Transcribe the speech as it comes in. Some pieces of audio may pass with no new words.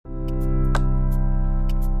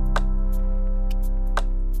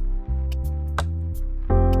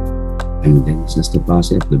I'm Dennis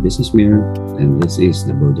Nastapase of the Business Mirror, and this is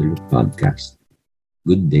the Borderloop Podcast.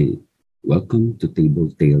 Good day. Welcome to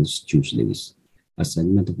Table Tales Tuesdays, a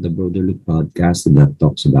segment of the Borderloop Podcast that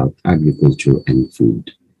talks about agriculture and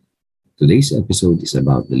food. Today's episode is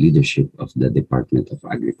about the leadership of the Department of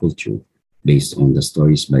Agriculture, based on the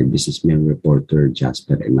stories by Business Mirror reporter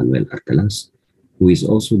Jasper Emmanuel Arcalas, who is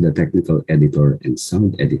also the technical editor and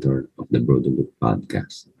sound editor of the Borderloop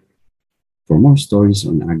Podcast. For more stories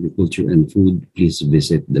on agriculture and food, please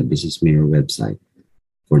visit the Business Mirror website.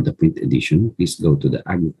 For the print edition, please go to the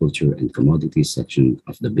Agriculture and Commodities section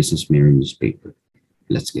of the Business Mirror newspaper.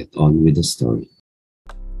 Let's get on with the story.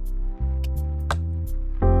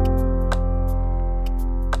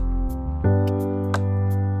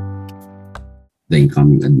 The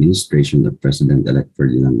incoming administration of President-elect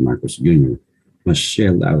Ferdinand Marcos Jr. must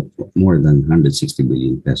shell out more than 160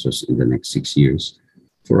 billion pesos in the next 6 years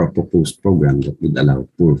for a proposed program that would allow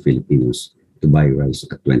poor Filipinos to buy rice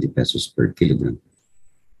at 20 pesos per kilogram.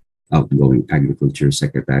 Outgoing Agriculture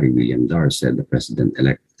Secretary William Dar said the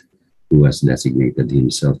president-elect, who has designated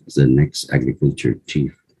himself as the next agriculture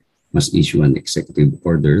chief, must issue an executive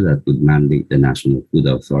order that would mandate the National Food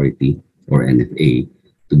Authority, or NFA,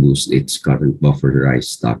 to boost its current buffer rice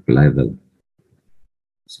stock level.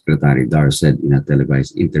 Secretary Dar said in a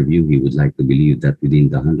televised interview he would like to believe that within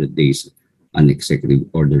the 100 days, an executive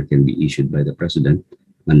order can be issued by the President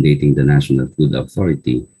mandating the National Food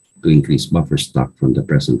Authority to increase buffer stock from the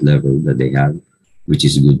present level that they have, which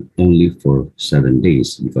is good only for 7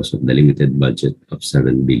 days because of the limited budget of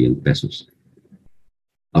 7 billion pesos.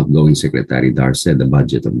 Outgoing Secretary Dar said the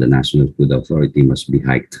budget of the National Food Authority must be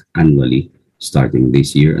hiked annually starting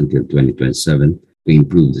this year until 2027 to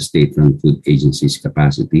improve the state-run food agency's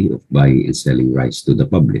capacity of buying and selling rice to the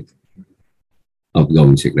public.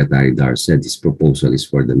 Outgoing Secretary Dar said his proposal is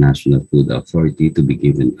for the National Food Authority to be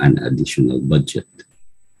given an additional budget.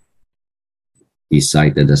 He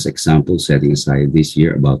cited as example setting aside this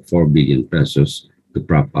year about 4 billion pesos to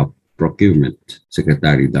prop up procurement.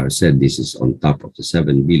 Secretary Dar said this is on top of the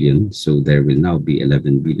 7 billion, so there will now be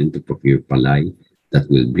 11 billion to procure palay that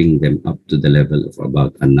will bring them up to the level of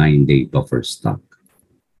about a 9-day buffer stock.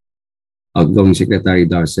 Outgoing Secretary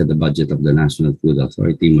Dar said the budget of the National Food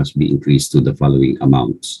Authority must be increased to the following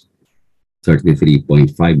amounts: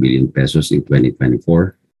 33.5 billion pesos in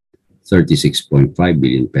 2024, 36.5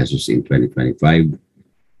 billion pesos in 2025,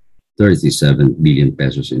 37 billion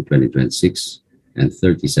pesos in 2026, and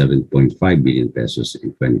 37.5 billion pesos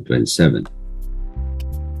in 2027.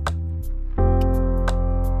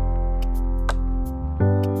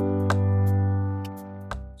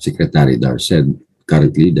 Secretary Dar said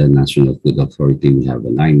currently, the National Food Authority will have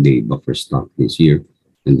a 9-day buffer stock this year,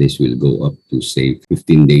 and this will go up to, say,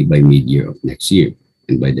 15-day by mid-year of next year.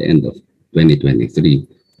 And by the end of 2023,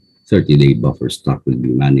 30-day buffer stock will be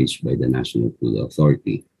managed by the National Food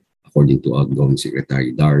Authority. According to outgoing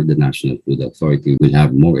Secretary Dar, the National Food Authority will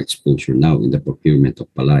have more exposure now in the procurement of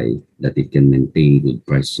palay that it can maintain good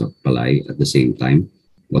prices of palay at the same time.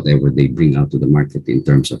 Whatever they bring out to the market in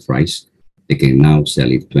terms of rice, they can now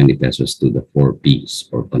sell it 20 pesos to the 4Ps,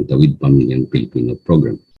 or Pantawid Pamilyang Pilipino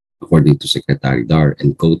program. According to Secretary Dar,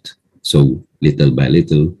 and quote, "So, little by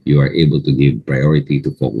little, you are able to give priority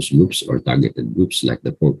to focus groups or targeted groups like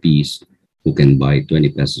the 4Ps who can buy 20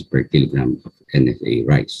 pesos per kilogram of NFA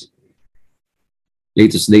rice."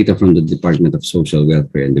 Latest data from the Department of Social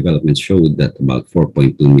Welfare and Development showed that about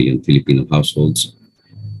 4.2 million Filipino households,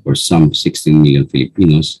 or some 16 million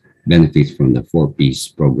Filipinos, benefit from the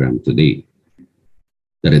 4Ps program today.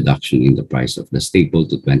 The reduction in the price of the staple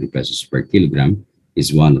to 20 pesos per kilogram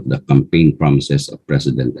is one of the campaign promises of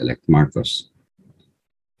President-elect Marcos.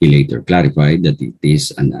 He later clarified that it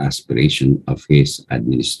is an aspiration of his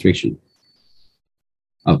administration.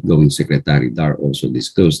 Outgoing Secretary Dar also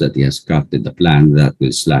disclosed that he has crafted a plan that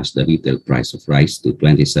will slash the retail price of rice to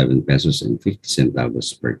 27 pesos and 50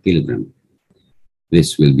 centavos per kilogram.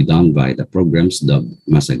 This will be done by the programs dubbed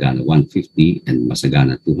Masagana 150 and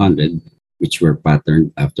Masagana 200, which were patterned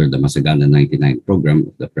after the Masagana 99 program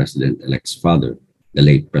of the president-elect's father, the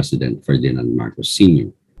late President Ferdinand Marcos Sr.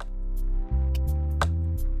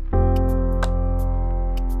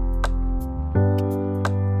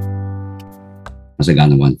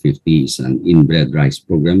 Masagana 150 is an inbred rice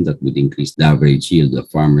program that would increase the average yield of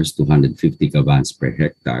farmers to 150 kavans per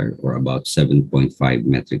hectare, or about 7.5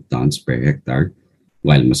 metric tons per hectare,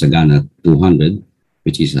 while Masagana 200,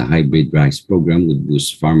 which is a hybrid rice program, would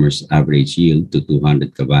boost farmers' average yield to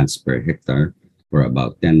 200 kavans per hectare, or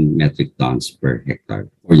about 10 metric tons per hectare.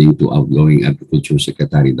 According to outgoing Agriculture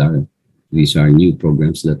Secretary Dar, these are new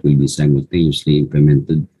programs that will be simultaneously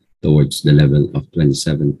implemented towards the level of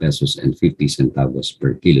 27 pesos and 50 centavos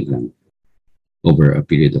per kilogram. Over a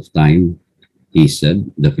period of time, he said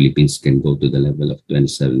the Philippines can go to the level of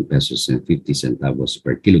 27 pesos and 50 centavos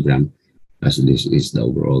per kilogram, as this is the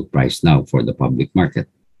overall price now for the public market.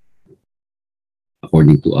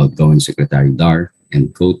 According to outgoing Secretary Dar,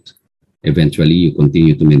 and quote, eventually you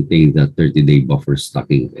continue to maintain the 30-day buffer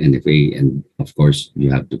stocking of NFA, and of course,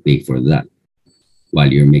 you have to pay for that.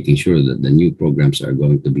 While you're making sure that the new programs are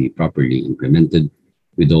going to be properly implemented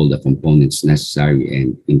with all the components necessary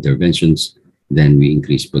and interventions, then we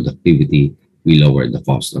increase productivity, we lower the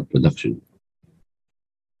cost of production.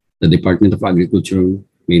 The Department of Agriculture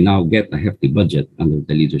may now get a hefty budget under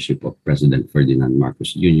the leadership of President Ferdinand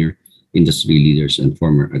Marcos Jr. Industry leaders and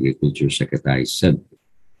former agriculture secretaries said.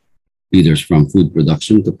 Leaders from food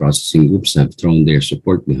production to processing groups have thrown their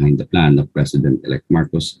support behind the plan of President-elect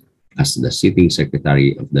Marcos as the sitting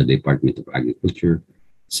Secretary of the Department of Agriculture,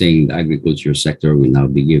 saying the agriculture sector will now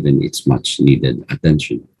be given its much-needed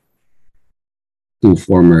attention. Two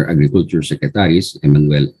former agriculture secretaries,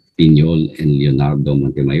 Emmanuel Piñol and Leonardo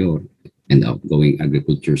Montemayor, and outgoing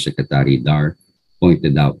Agriculture Secretary Dar,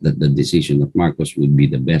 pointed out that the decision of Marcos would be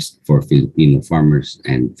the best for Filipino farmers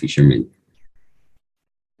and fishermen.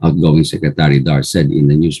 Outgoing Secretary Dar said in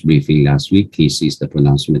the news briefing last week he sees the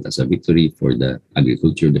pronouncement as a victory for the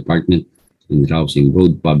Agriculture Department in rousing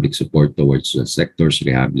broad public support towards the sector's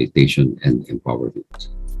rehabilitation and empowerment.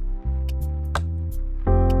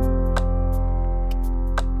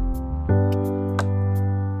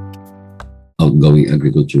 Outgoing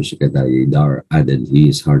Agriculture Secretary Dar added he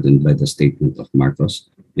is heartened by the statement of Marcos,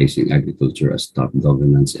 placing agriculture as top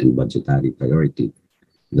governance and budgetary priority.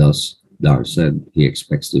 Thus, Dar said he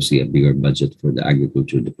expects to see a bigger budget for the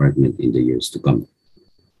Agriculture Department in the years to come.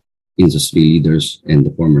 Industry leaders and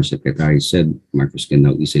the former secretary said Marcos can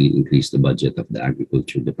now easily increase the budget of the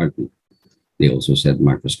Agriculture Department. They also said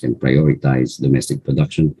Marcos can prioritize domestic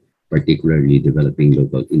production, particularly developing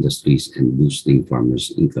local industries and boosting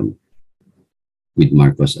farmers' income. With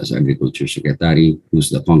Marcos as Agriculture Secretary,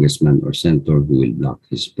 who's the congressman or senator who will block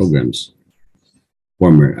his programs?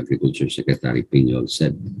 Former Agriculture Secretary Piñol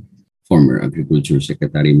said. Former Agriculture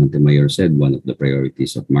Secretary Montemayor said one of the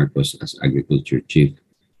priorities of Marcos as Agriculture Chief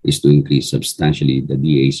is to increase substantially the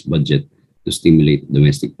DA's budget to stimulate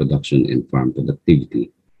domestic production and farm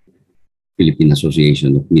productivity. Philippine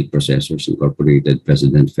Association of Meat Processors Incorporated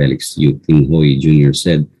President Felix U. Tinghoy Jr.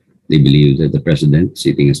 said they believe that the President,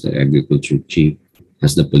 sitting as the Agriculture Chief,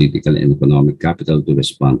 has the political and economic capital to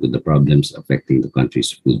respond to the problems affecting the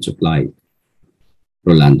country's food supply.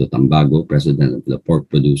 Rolando Tambago, president of the Pork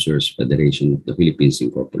Producers Federation of the Philippines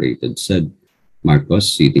Incorporated, said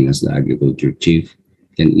Marcos, sitting as the agriculture chief,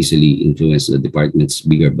 can easily influence the department's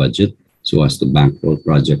bigger budget so as to bankroll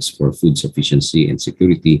projects for food sufficiency and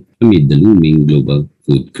security amid the looming global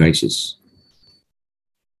food crisis.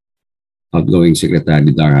 Outgoing Secretary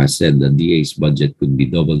Dar said the DA's budget could be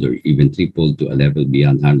doubled or even tripled to a level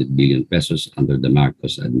beyond 100 billion pesos under the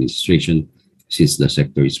Marcos administration, since the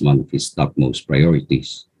sector is one of his topmost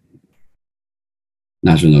priorities.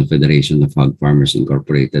 National Federation of Hog Farmers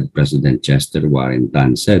Incorporated President Chester Warren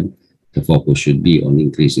Tan said the focus should be on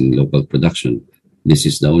increasing local production. This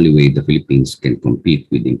is the only way the Philippines can compete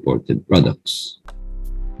with imported products.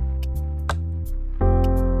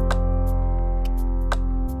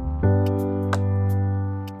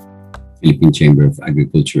 Philippine Chamber of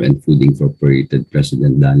Agriculture and Food Incorporated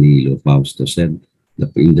President Danilo Fausto said the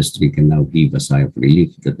industry can now give a sigh of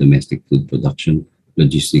relief that domestic food production,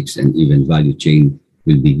 logistics, and even value chain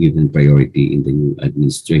will be given priority in the new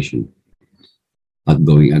administration.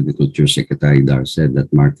 Outgoing Agriculture Secretary Dar said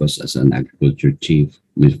that Marcos, as an agriculture chief,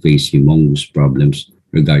 will face humongous problems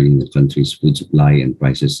regarding the country's food supply and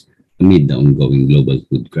prices amid the ongoing global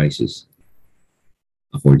food crisis.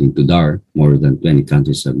 According to Dar, more than 20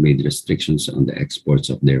 countries have made restrictions on the exports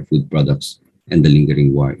of their food products, and the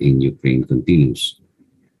lingering war in Ukraine continues.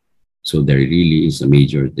 So there really is a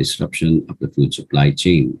major disruption of the food supply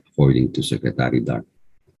chain, according to Secretary Dar.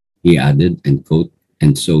 He added, and quote,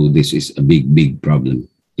 "And so this is a big, big problem.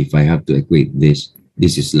 If I have to equate this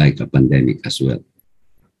is like a pandemic as well."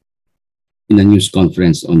 In a news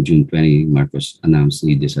conference on June 20, Marcos announced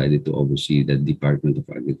he decided to oversee the Department of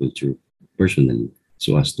Agriculture personally,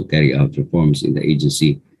 so as to carry out reforms in the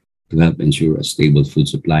agency to help ensure a stable food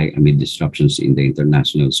supply amid disruptions in the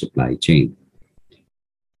international supply chain.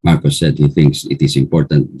 Marcos said he thinks it is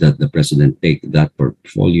important that the president take that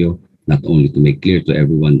portfolio not only to make clear to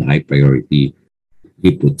everyone the high priority he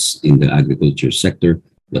puts in the agriculture sector,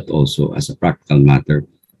 but also as a practical matter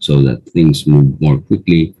so that things move more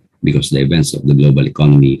quickly because the events of the global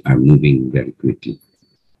economy are moving very quickly.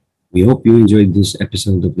 We hope you enjoyed this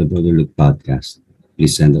episode of the Brotherhood Podcast.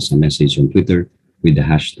 Please send us a message on Twitter with the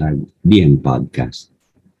hashtag BMPodcast.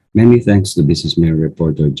 Many thanks to Business Mirror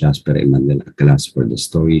reporter Jasper Emmanuel Acalas for the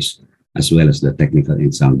stories, as well as the technical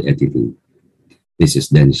and sound editing. This is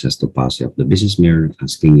Dennis Estopasi of the Business Mirror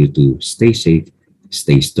asking you to stay safe,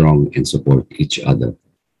 stay strong, and support each other.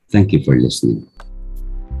 Thank you for listening.